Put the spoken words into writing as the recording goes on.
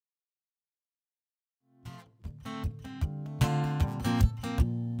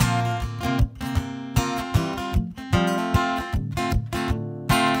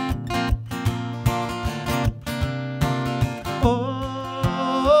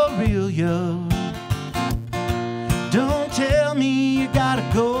Aurelia, don't tell me you gotta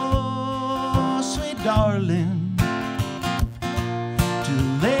go, sweet darling, to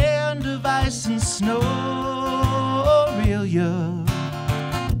the land of ice and snow. Aurelia,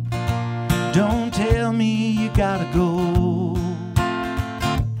 don't tell me you gotta go.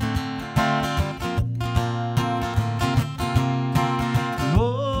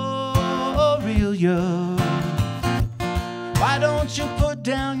 Aurelia, why don't you put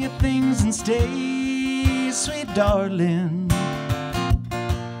down your things and stay, sweet darling?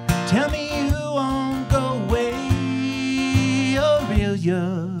 Tell me you won't go away.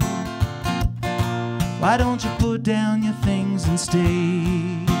 Aurelia, why don't you put down your things and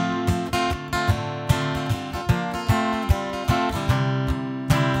stay?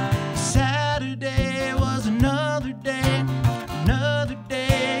 Saturday was another day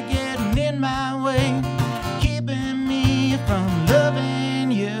getting in my way, keeping me from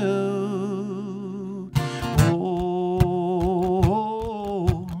loving you. Whoa,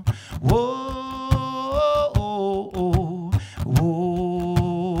 whoa, whoa,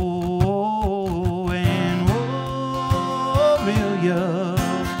 whoa, and Aurelia,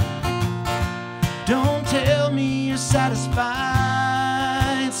 don't tell me you're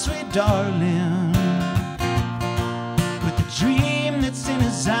satisfied, sweet darling, with the dream that's in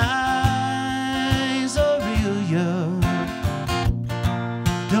his eyes. Aurelia,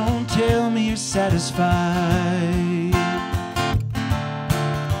 don't tell me you're satisfied.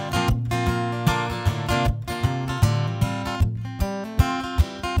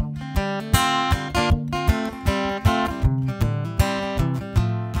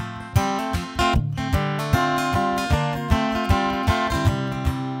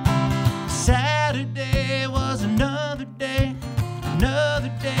 Saturday was another day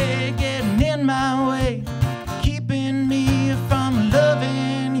getting in my way, keeping me from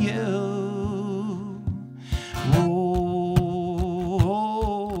loving you. Whoa,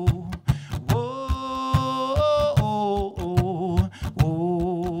 whoa,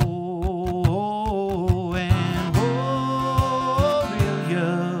 whoa, and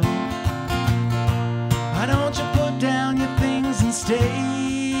Aurelia, why don't you put down your things and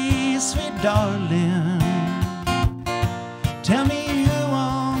stay, sweet darling? Tell me you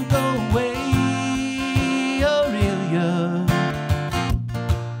won't go away. Aurelia,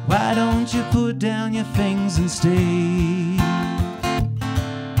 why don't you put down your things and stay?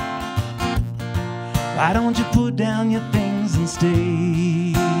 Why don't you put down your things and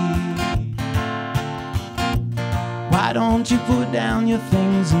stay? Why don't you put down your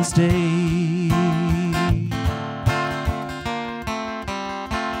things and stay?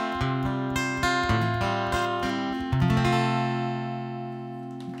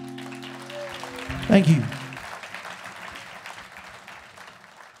 Thank you.